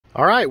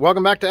All right,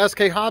 welcome back to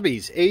SK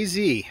Hobbies AZ.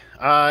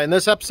 In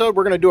this episode,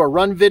 we're going to do a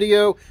run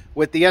video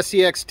with the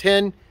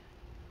SCX10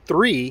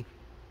 3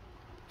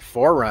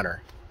 4Runner.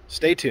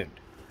 Stay tuned.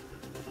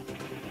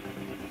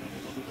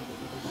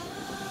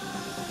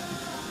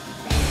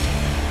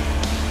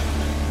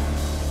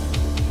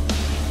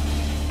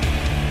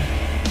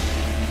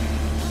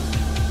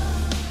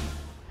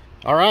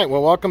 All right,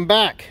 well, welcome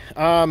back.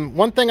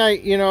 One thing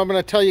I'm going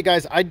to tell you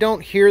guys, I don't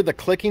hear the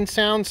clicking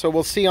sound, so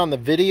we'll see on the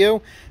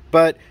video.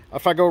 But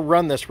if I go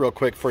run this real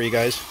quick for you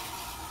guys,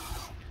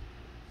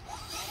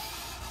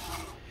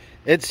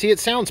 it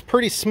sounds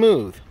pretty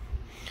smooth.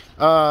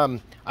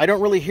 I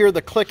don't really hear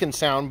the clicking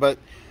sound, but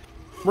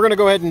we're going to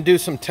go ahead and do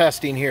some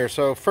testing here.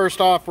 So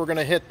first off, we're going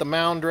to hit the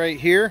mound right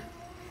here,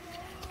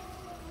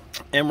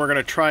 and we're going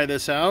to try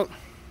this out.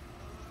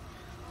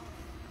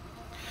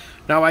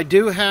 Now I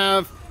do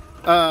have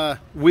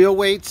wheel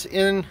weights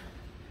in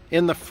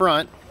the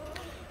front.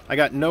 I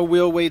got no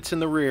wheel weights in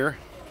the rear.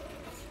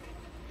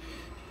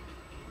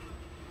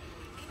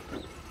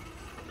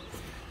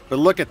 But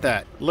look at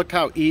that. Look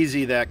how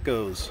easy that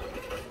goes.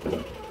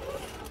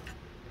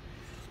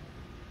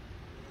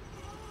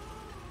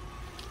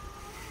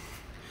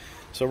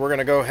 So we're going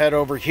to go head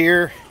over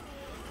here.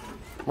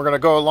 We're going to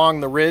go along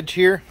the ridge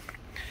here.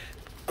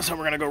 So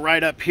we're going to go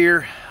right up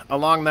here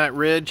along that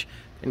ridge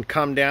and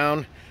come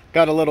down.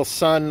 Got a little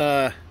sun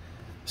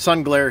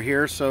glare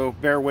here, so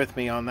bear with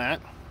me on that.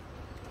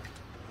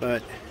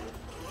 But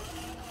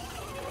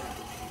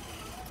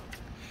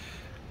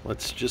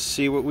let's just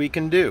see what we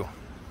can do.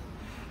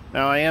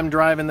 Now I am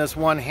driving this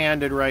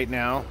one-handed right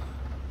now,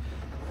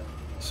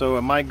 so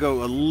it might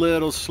go a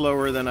little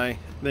slower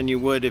than you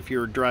would if you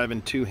were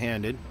driving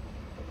two-handed.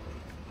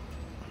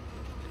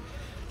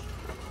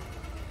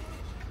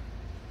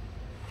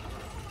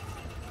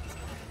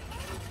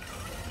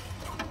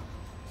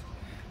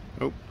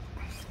 Oh.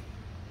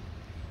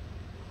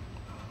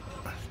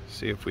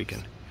 See if we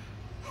can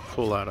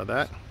pull out of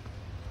that.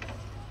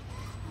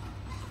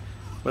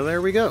 Well,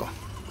 there we go.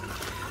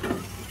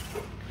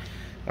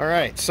 All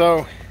right,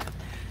 so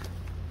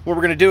what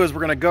we're going to do is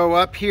we're going to go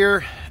up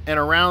here and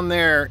around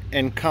there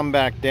and come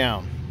back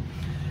down,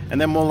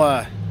 and then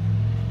we'll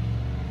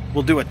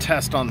do a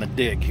test on the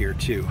dig here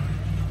too.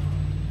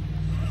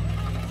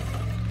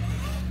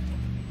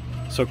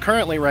 So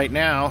currently right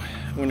now,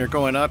 when you're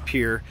going up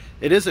here,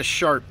 it is a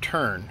sharp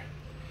turn,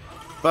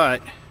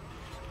 but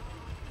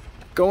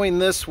going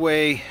this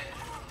way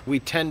we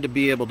tend to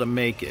be able to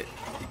make it.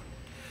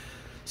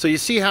 So you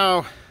see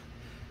how,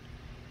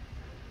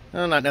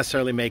 well, not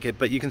necessarily make it,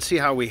 but you can see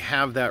how we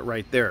have that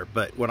right there.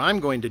 But what I'm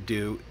going to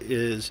do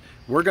is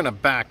we're going to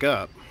back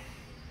up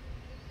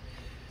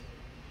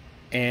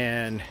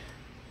and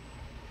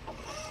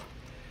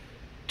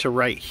to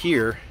right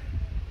here,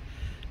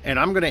 and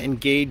I'm going to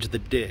engage the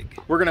dig.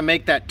 We're going to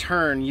make that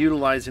turn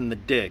utilizing the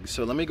dig.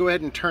 So let me go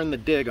ahead and turn the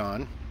dig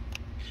on,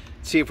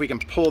 see if we can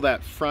pull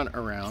that front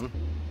around.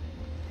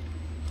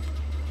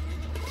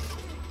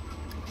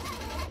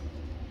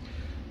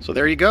 So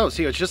there you go.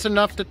 See, it's just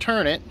enough to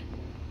turn it.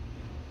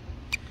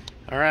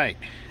 All right,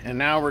 and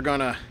now we're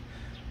gonna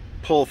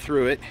pull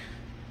through it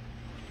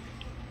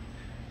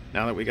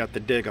now that we got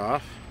the dig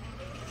off.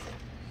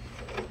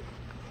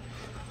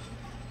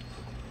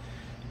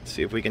 Let's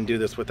see if we can do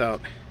this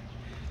without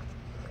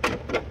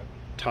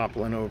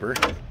toppling over.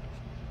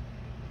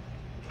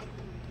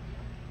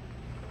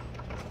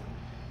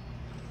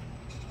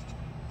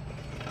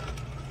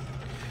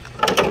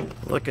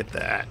 Look at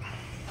that.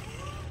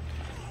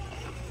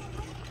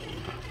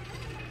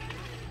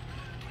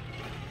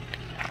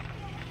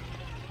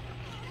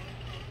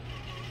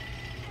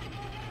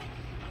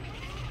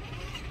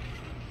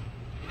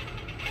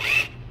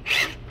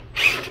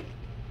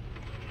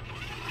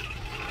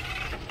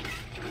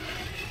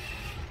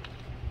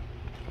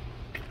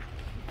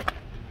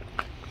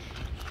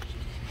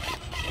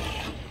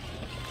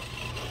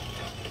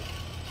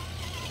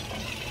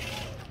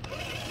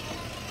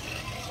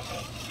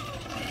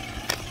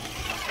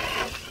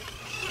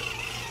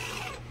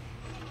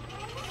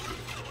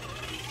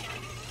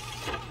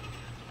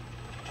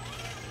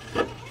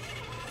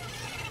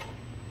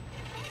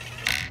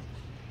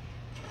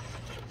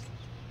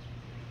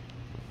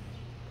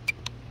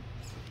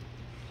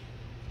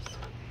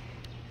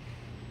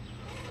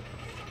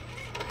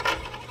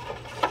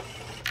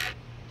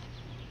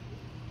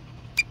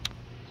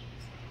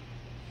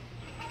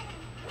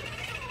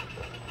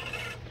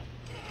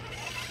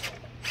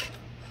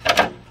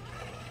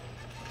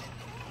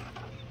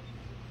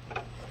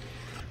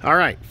 All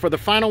right, for the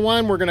final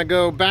one, we're gonna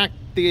go back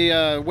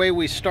the way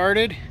we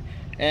started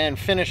and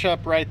finish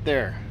up right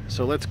there.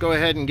 So let's go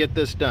ahead and get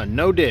this done.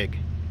 No dig.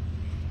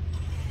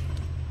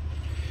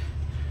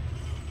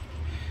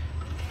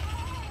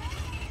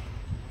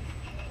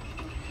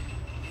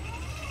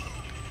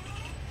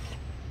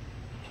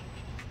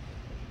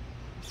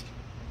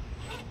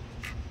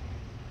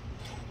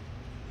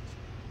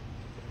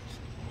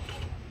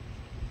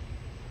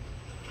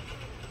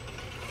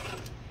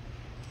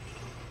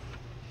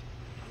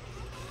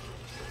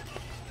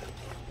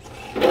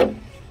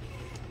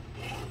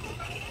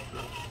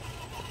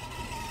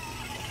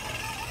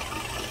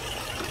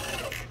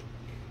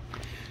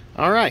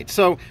 All right,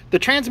 so the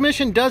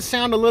transmission does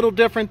sound a little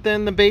different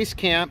than the base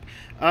camp,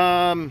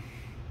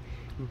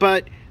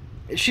 but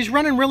she's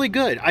running really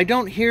good. I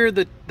don't hear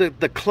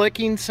the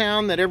clicking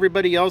sound that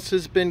everybody else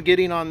has been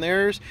getting on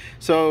theirs.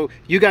 So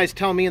you guys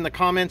tell me in the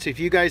comments if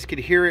you guys could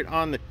hear it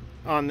on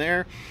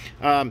there.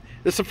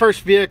 This is the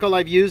first vehicle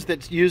I've used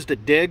that's used a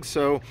dig,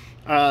 so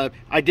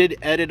I did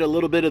edit a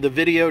little bit of the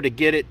video to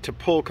get it to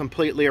pull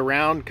completely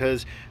around,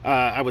 because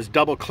I was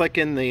double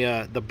clicking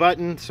the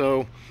button.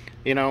 So,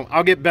 you know,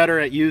 I'll get better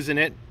at using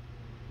it,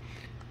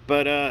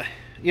 but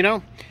you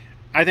know,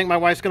 I think my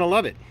wife's gonna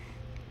love it.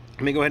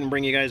 Let me go ahead and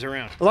bring you guys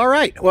around. Well, all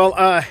right. Well,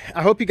 I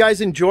hope you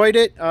guys enjoyed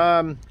it.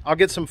 I'll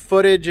get some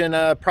footage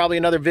and probably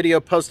another video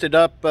posted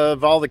up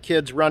of all the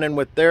kids running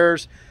with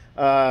theirs.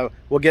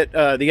 We'll get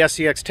the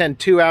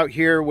SCX10 out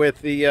here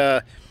with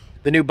the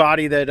new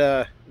body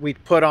that we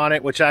put on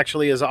it, which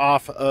actually is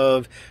off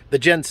of the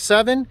Gen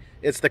 7.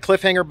 It's the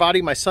cliffhanger body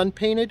my son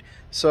painted.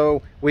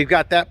 So we've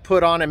got that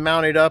put on and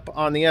mounted up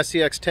on the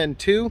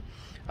SCX10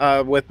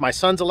 with my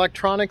son's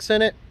electronics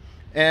in it.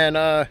 And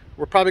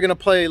we're probably going to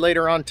play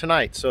later on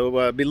tonight.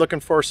 So be looking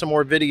for some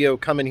more video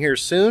coming here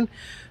soon.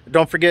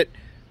 Don't forget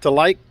to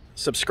like,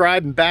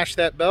 subscribe, and bash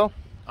that bell.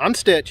 I'm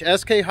Stitch,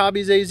 SK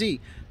Hobbies AZ,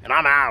 and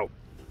I'm out.